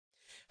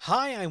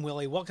Hi, I'm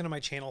Willie. Welcome to my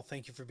channel.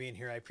 Thank you for being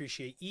here. I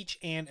appreciate each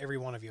and every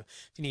one of you.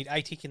 If you need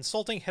IT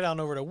consulting, head on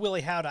over to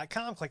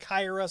williehowe.com, click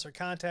hire us or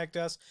contact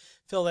us,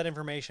 fill that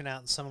information out,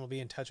 and someone will be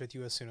in touch with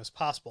you as soon as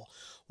possible.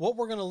 What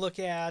we're going to look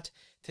at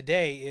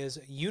today is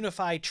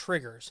UniFi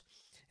triggers.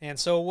 And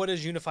so what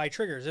is UniFi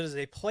triggers? It is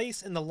a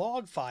place in the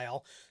log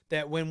file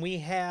that when we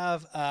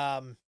have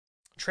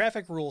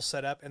traffic rules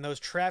set up and those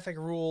traffic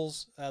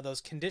rules,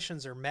 those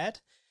conditions are met,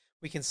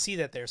 we can see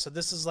that there. So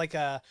this is like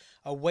a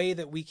way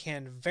that we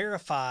can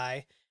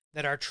verify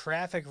that our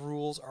traffic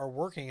rules are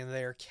working and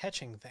they are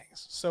catching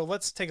things. So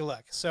let's take a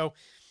look. So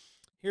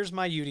here's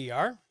my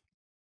UDR.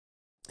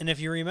 And if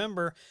you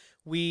remember,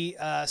 we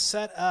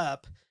set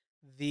up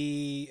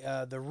the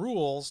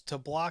rules to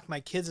block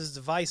my kids'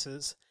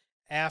 devices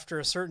after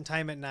a certain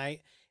time at night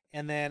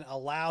and then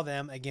allow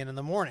them again in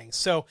the morning.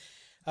 So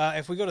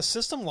if we go to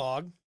system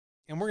log,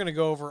 and we're going to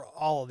go over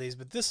all of these,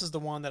 but this is the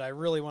one that I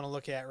really want to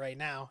look at right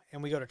now.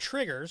 And we go to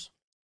triggers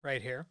right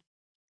here.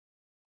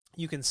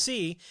 You can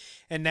see,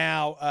 and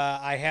now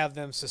I have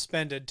them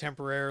suspended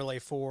temporarily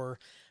for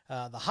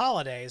the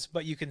holidays,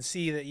 but you can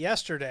see that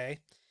yesterday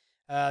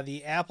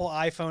the Apple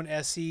iPhone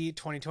SE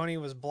 2020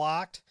 was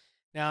blocked.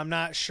 Now I'm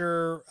not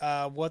sure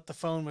what the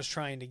phone was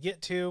trying to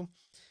get to.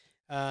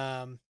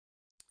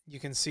 You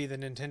can see the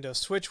Nintendo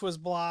Switch was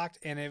blocked,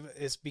 and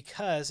it's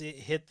because it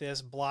hit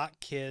this block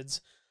kids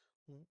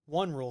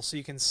one rule. So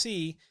you can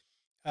see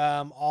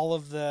all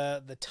of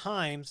the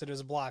times that it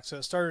was blocked. So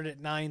it started at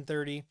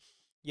 9:30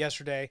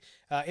 yesterday.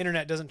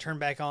 Internet doesn't turn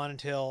back on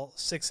until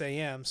 6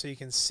 a.m. So you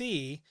can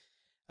see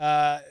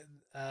my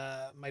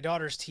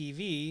daughter's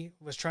TV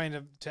was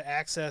trying to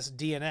access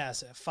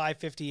DNS at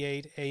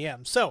 5:58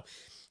 a.m. So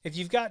if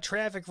you've got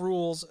traffic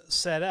rules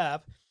set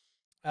up,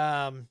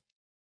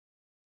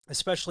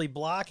 especially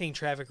blocking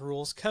traffic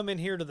rules, come in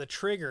here to the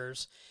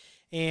triggers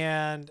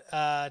and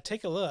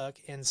take a look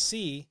and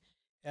see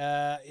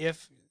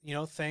if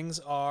things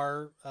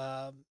are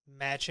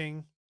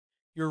matching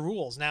your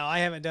rules. Now, I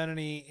haven't done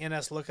any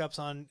NS lookups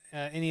on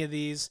any of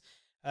these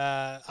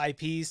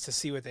IPs to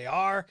see what they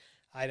are.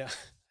 I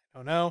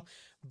don't know,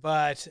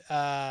 but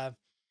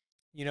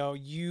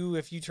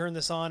if you turn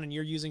this on and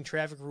you're using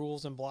traffic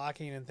rules and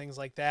blocking and things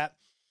like that,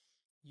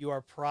 you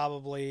are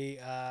probably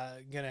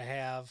going to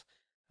have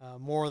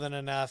more than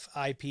enough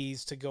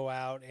IPs to go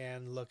out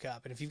and look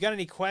up. And if you've got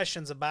any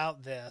questions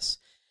about this,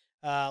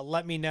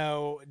 let me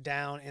know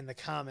down in the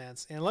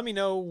comments, and let me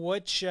know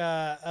which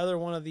other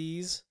one of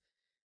these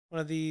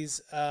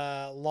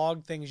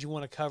log things you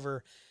want to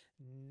cover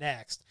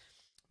next.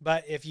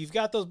 But if you've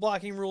got those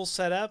blocking rules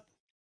set up,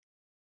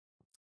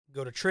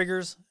 go to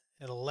triggers.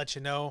 It'll let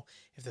you know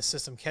if the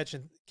system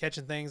catching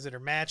things that are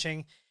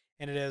matching,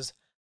 and it is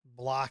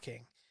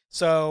blocking.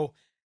 So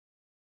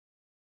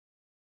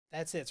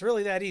that's it. It's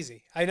really that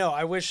easy. I know.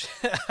 I wish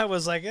I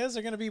was like, is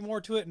there going to be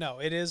more to it? No,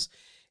 it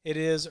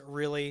is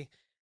really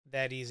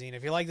that easy. And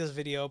if you like this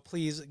video,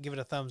 please give it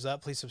a thumbs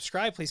up. Please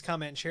subscribe. Please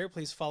comment and share.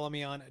 Please follow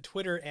me on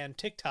Twitter and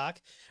TikTok.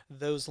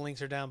 Those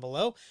links are down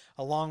below,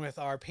 along with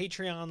our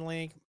Patreon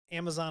link,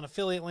 Amazon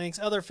affiliate links,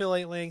 other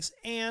affiliate links,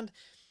 and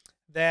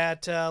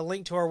that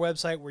link to our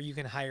website where you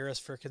can hire us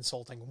for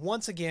consulting.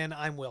 Once again,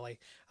 I'm Willie.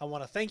 I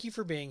want to thank you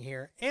for being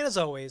here. And as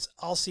always,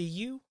 I'll see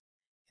you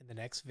in the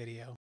next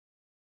video.